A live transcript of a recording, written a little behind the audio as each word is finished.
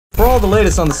For all the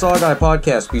latest on the SaWGuy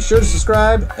podcast, be sure to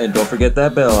subscribe and don't forget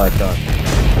that bell icon.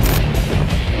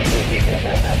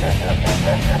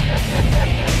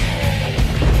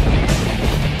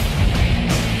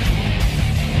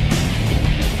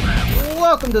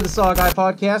 Welcome to the SaWGuy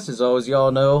podcast. As always,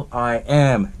 y'all know I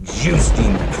am Juice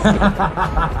Demon.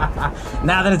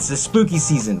 Now that it's the spooky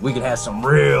season, we can have some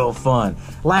real fun.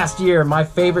 Last year, my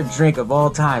favorite drink of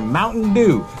all time, Mountain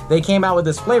Dew, they came out with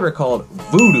this flavor called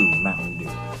VooDew Mountain Dew.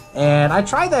 And I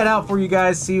tried that out for you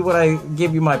guys, see what I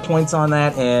give you my points on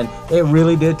that, and it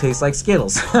really did taste like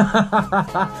Skittles.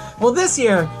 Well, this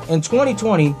year, in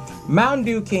 2020, Mountain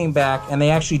Dew came back and they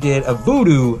actually did a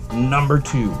VooDew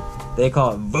 #2. They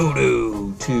call it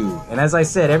VooDew 2. And as I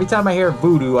said, every time I hear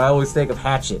VooDew, I always think of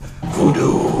Hatchet.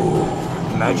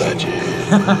 VooDew magic.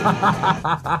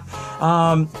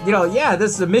 Yeah,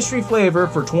 this is a mystery flavor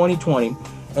for 2020.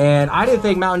 And I didn't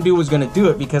think Mountain Dew was going to do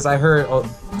it because I heard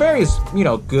various,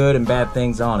 good and bad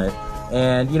things on it.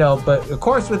 And, but of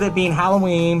course with it being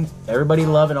Halloween, everybody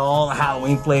loving all the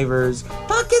Halloween flavors.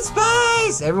 Pumpkin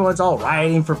spice! Everyone's all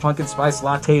rioting for pumpkin spice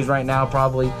lattes right now,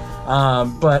 probably.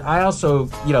 But I also,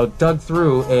 dug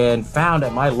through and found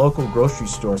at my local grocery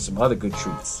store some other good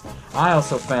treats. I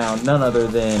also found none other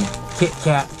than Kit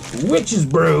Kat Witch's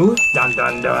Brew. Dun,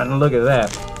 dun, dun. Look at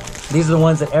that. These are the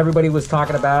ones that everybody was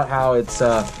talking about, how it's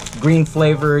green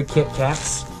flavored Kit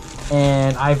Kats.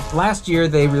 And last year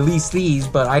they released these,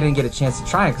 but I didn't get a chance to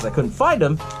try them because I couldn't find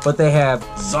them. But they have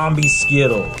zombie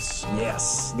Skittles.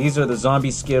 Yes, these are the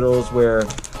zombie Skittles where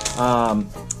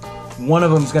one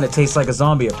of them is going to taste like a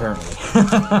zombie, apparently.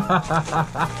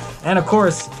 And of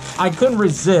course, I couldn't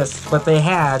resist, but they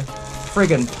had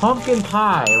friggin' pumpkin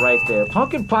pie right there.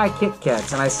 Pumpkin pie Kit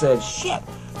Kats. And I said, shit,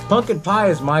 pumpkin pie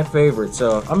is my favorite,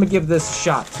 so I'm going to give this a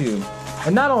shot too.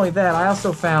 And not only that, I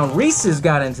also found Reese's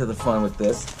got into the fun with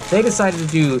this. They decided to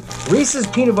do Reese's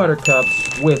peanut butter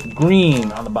cups with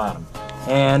green on the bottom.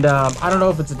 And I don't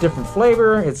know if it's a different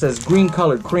flavor. It says green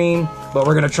colored cream, but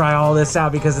we're going to try all this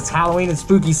out because it's Halloween and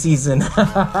spooky season.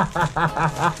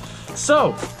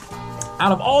 So,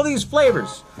 out of all these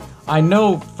flavors, I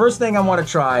know first thing I want to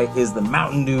try is the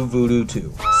Mountain Dew VooDew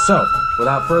 2. So,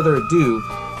 without further ado,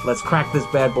 let's crack this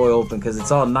bad boy open because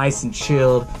it's all nice and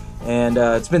chilled. And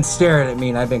it's been staring at me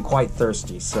and I've been quite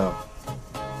thirsty, so.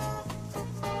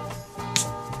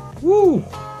 Woo!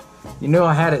 You know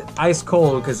I had it ice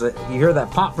cold because you hear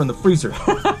that pop from the freezer.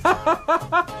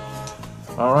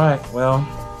 Alright, well.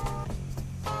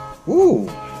 Ooh!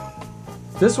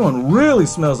 This one really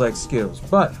smells like Skittles,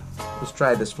 but let's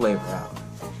try this flavor out.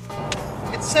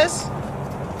 It says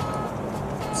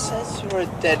you're a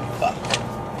dead fuck.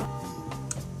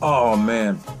 Oh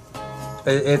man.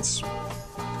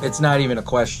 It's not even a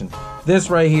question. This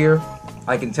right here,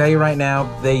 I can tell you right now,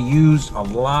 they used a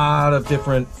lot of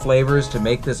different flavors to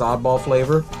make this oddball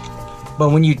flavor.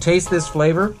 But when you taste this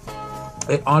flavor,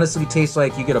 it honestly tastes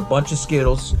like you get a bunch of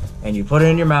Skittles and you put it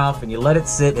in your mouth and you let it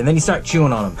sit and then you start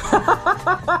chewing on them.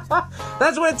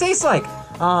 That's what it tastes like.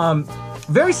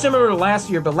 Very similar to last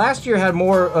year, but last year had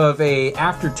more of a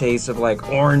aftertaste of like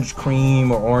orange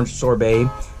cream or orange sorbet.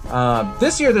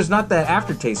 This year there's not that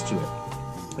aftertaste to it.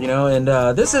 And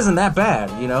this isn't that bad,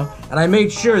 and I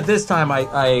made sure this time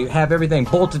I have everything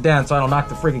bolted down so I don't knock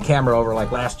the freaking camera over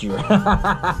like last year.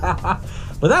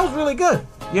 But that was really good.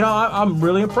 I'm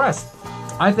really impressed.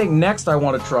 I think next I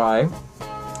want to try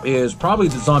is probably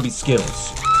the zombie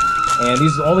Skittles. And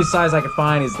these are the only size I could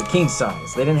find is the king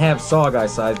size. They didn't have SaWGuy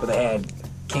size, but they had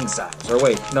king size. Or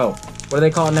wait, no. What do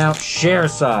they call it now? Share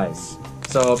size.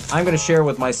 So I'm going to share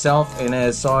with myself and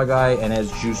as SaWGuy and as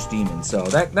Juice Demon. So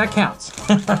that counts.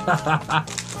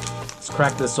 Let's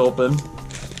crack this open.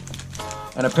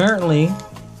 And apparently,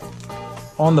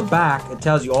 on the back, it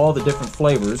tells you all the different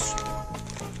flavors.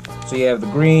 So you have the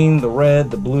green, the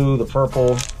red, the blue, the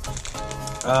purple.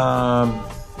 I'm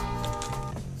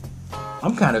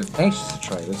kind of anxious to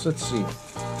try this. Let's see.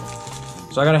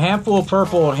 So I got a handful of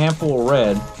purple and a handful of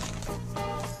red.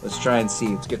 Let's try and see.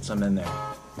 Let's get some in there.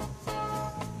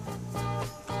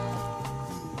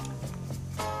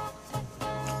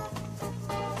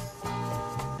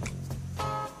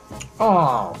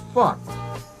 Oh, fuck.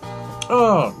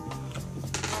 Oh.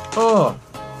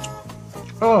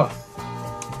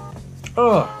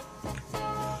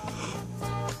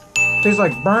 Tastes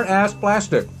like burnt ass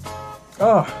plastic.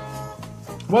 Oh.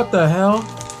 What the hell?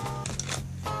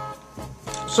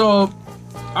 So,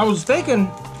 I was thinking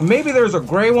maybe there's a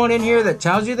gray one in here that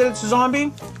tells you that it's a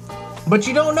zombie, but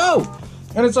you don't know.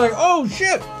 And it's like, oh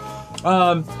shit.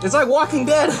 It's like Walking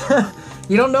Dead.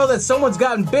 You don't know that someone's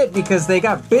gotten bit because they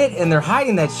got bit and they're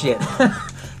hiding that shit.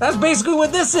 That's basically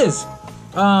what this is.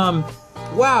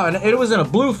 Wow, and it was in a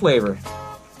blue flavor.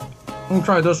 Let me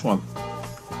try this one.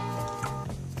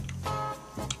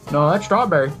 No, that's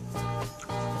strawberry.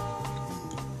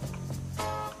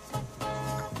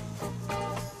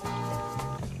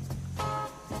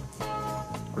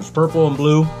 There's purple and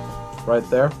blue right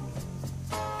there.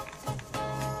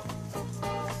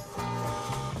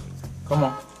 Come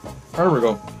on. There we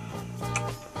go.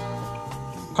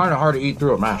 Kind of hard to eat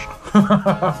through a mask.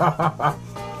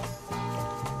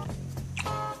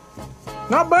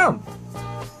 Not bad.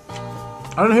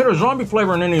 I didn't hit a zombie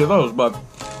flavor in any of those, but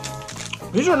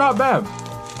these are not bad.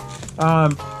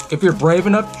 If you're brave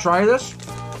enough to try this,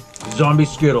 zombie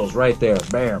Skittles right there.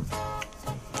 Bam.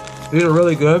 These are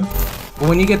really good. But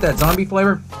when you get that zombie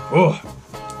flavor, oh,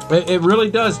 it really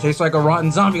does taste like a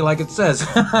rotten zombie, like it says.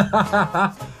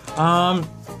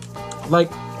 Like,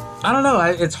 I don't know.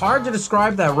 It's hard to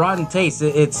describe that rotten taste.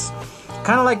 It's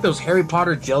kind of like those Harry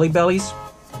Potter Jelly Bellies,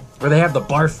 where they have the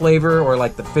barf flavor or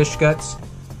like the fish guts.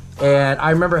 And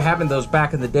I remember having those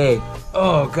back in the day.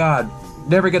 Oh God,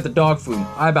 never get the dog food.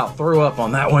 I about threw up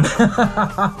on that one.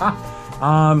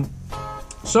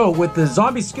 So with the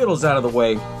zombie Skittles out of the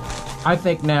way, I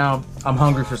think now I'm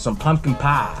hungry for some pumpkin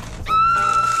pie.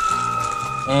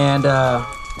 And I'm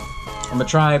gonna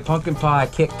try pumpkin pie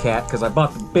Kit Kat because I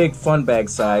bought the big fun bag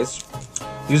size.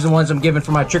 These are the ones I'm giving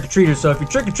for my trick-or-treaters. So if you're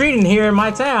trick-or-treating here in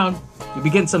my town, you'll be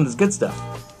getting some of this good stuff.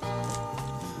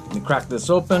 Let me crack this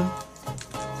open.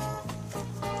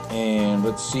 And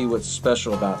let's see what's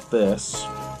special about this.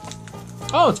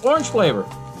 Oh, it's orange flavor.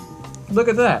 Look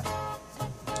at that.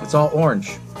 It's all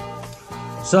orange.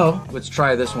 So, let's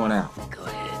try this one out. Go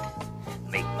ahead.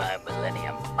 Make my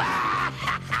millennium.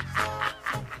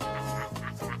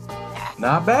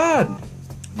 Not bad.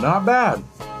 Not bad.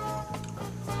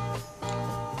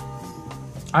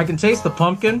 I can taste the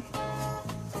pumpkin.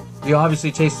 You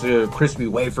obviously taste the crispy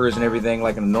wafers and everything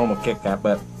like in a normal Kit Kat,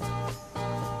 but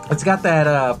it's got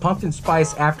that pumpkin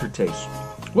spice aftertaste,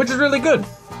 which is really good,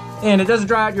 and it doesn't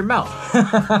dry out your mouth.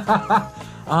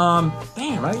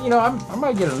 Damn, I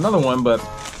might get another one, but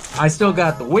I still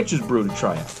got the witch's brew to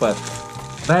try out. But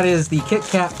that is the Kit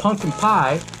Kat pumpkin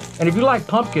pie, and if you like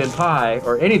pumpkin pie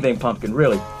or anything pumpkin,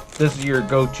 really, this is your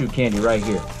go-to candy right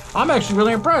here. I'm actually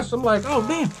really impressed. I'm like, oh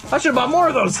damn, I should have bought more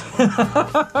of those.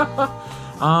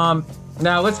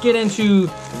 Now let's get into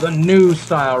the new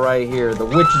style right here, the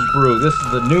Witch's Brew. This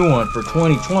is the new one for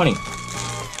 2020.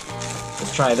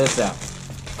 Let's try this out.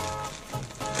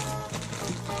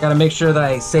 Gotta make sure that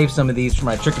I save some of these for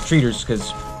my trick-or-treaters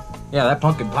because, yeah, that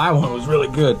pumpkin pie one was really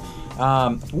good.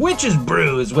 Witch's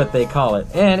Brew is what they call it.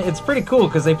 And it's pretty cool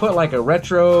because they put like a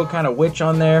retro kind of witch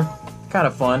on there. Kind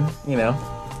of fun, you know.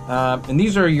 And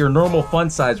these are your normal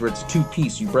fun size where it's a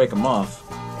 2-piece. You break them off.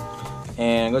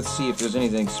 And let's see if there's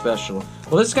anything special.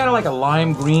 Well, this is kind of like a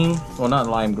lime green. Well, not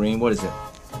lime green. What is it?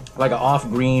 Like an off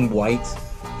green white.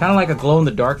 Kind of like a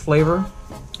glow-in-the-dark flavor.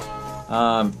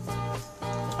 I'm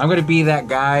going to be that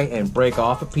guy and break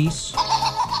off a piece.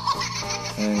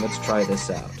 And let's try this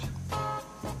out.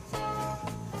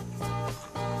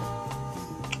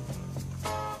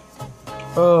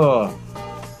 Oh.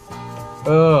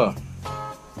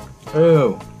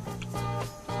 Ew.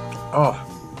 Oh.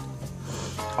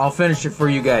 I'll finish it for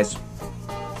you guys.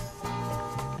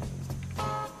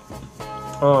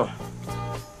 Oh.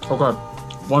 Okay.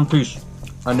 One piece.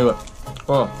 I knew it.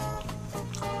 Oh.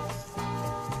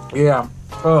 Yeah.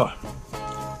 Oh.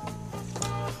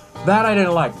 That I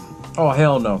didn't like. Oh,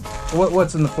 hell no.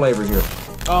 What's in the flavor here?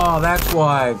 Oh, that's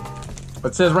why.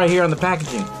 It says right here on the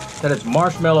packaging that it's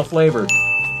marshmallow flavored.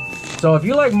 So if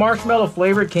you like marshmallow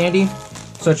flavored candy,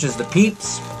 such as the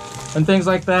Peeps and things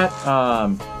like that,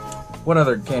 what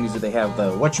other candies do they have?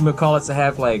 The whatchamacallits that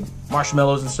have like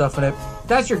marshmallows and stuff in it.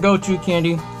 That's your go-to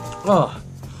candy. Oh,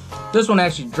 this one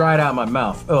actually dried out my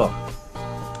mouth. Oh,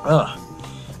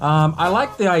 I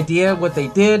like the idea of what they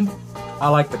did. I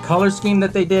like the color scheme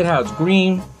that they did, how it's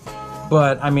green.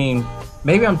 But I mean,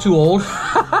 maybe I'm too old,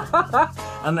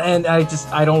 and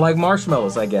I don't like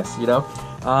marshmallows, I guess, you know.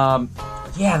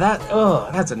 Yeah,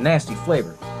 that's a nasty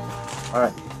flavor. All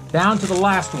right, down to the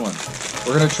last one.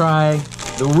 We're gonna try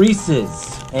the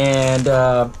Reese's, and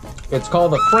it's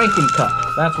called the Franken Cup.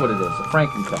 That's what it is, a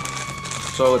Franken Cup.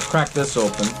 So let's crack this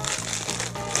open.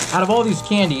 Out of all these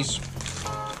candies,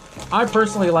 I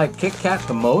personally like Kit Kat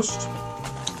the most,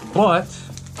 but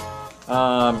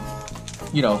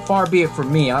you know, far be it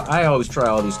from me. I always try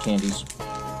all these candies.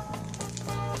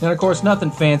 And of course, nothing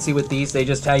fancy with these. They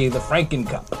just tell you the Franken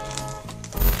Cup.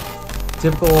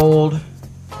 Typical old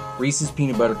Reese's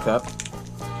peanut butter cup.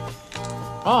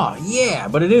 Oh, yeah,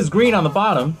 but it is green on the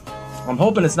bottom. I'm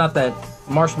hoping it's not that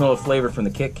marshmallow flavor from the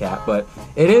Kit Kat, but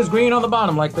it is green on the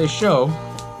bottom like they show.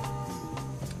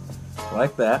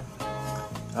 Like that.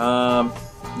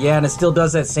 Yeah, and it still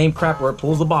does that same crap where it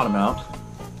pulls the bottom out.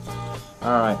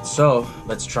 Alright, so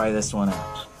let's try this one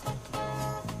out.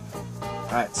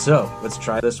 Alright, so let's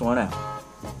try this one out.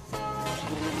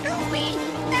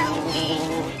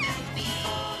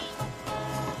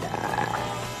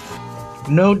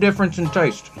 No difference in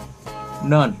taste.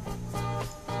 None.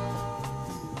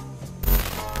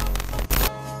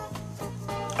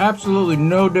 Absolutely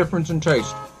no difference in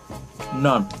taste.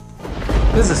 None.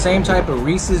 This is the same type of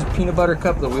Reese's peanut butter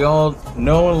cup that we all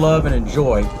know and love and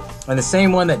enjoy. And the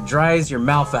same one that dries your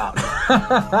mouth out.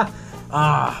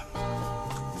 I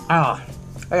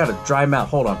got a dry mouth.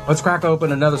 Hold on. Let's crack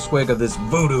open another swig of this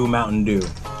VooDew Mountain Dew.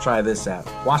 Try this out.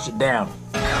 Wash it down.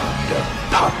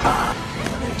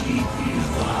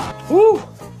 Woo!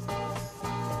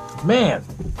 Man.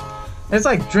 It's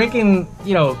like drinking,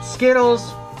 you know,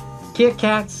 Skittles, Kit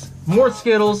Kats, more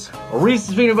Skittles, a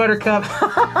Reese's peanut butter cup.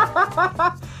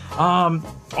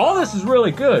 All this is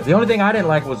really good. The only thing I didn't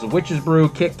like was the Witch's Brew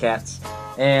Kit Kats.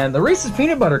 And the Reese's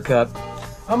peanut butter cup,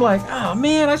 I'm like, oh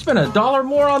man, I spent $1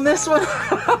 more on this one.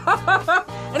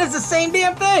 And it's the same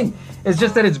damn thing. It's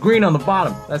just that it's green on the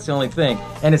bottom. That's the only thing.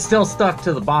 And it's still stuck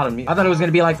to the bottom. I thought it was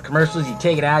gonna be like the commercials. You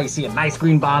take it out, you see a nice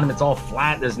green bottom. It's all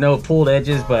flat. There's no pulled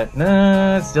edges, but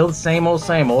nah, it's still the same old,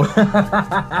 same old.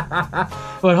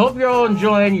 But hope you're all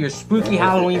enjoying your spooky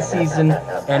Halloween season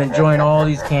and enjoying all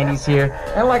these candies here.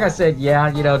 And like I said,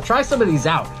 yeah, you know, try some of these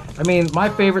out. I mean, my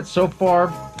favorite so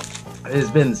far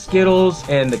has been the Skittles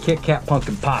and the Kit Kat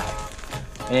pumpkin pie.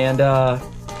 And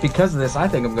because of this, I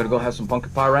think I'm gonna go have some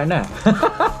pumpkin pie right now.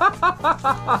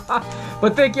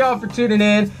 But thank y'all for tuning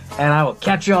in, and I will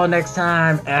catch y'all next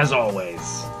time, as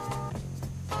always.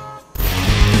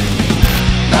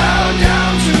 Bow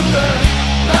down to the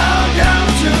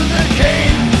king.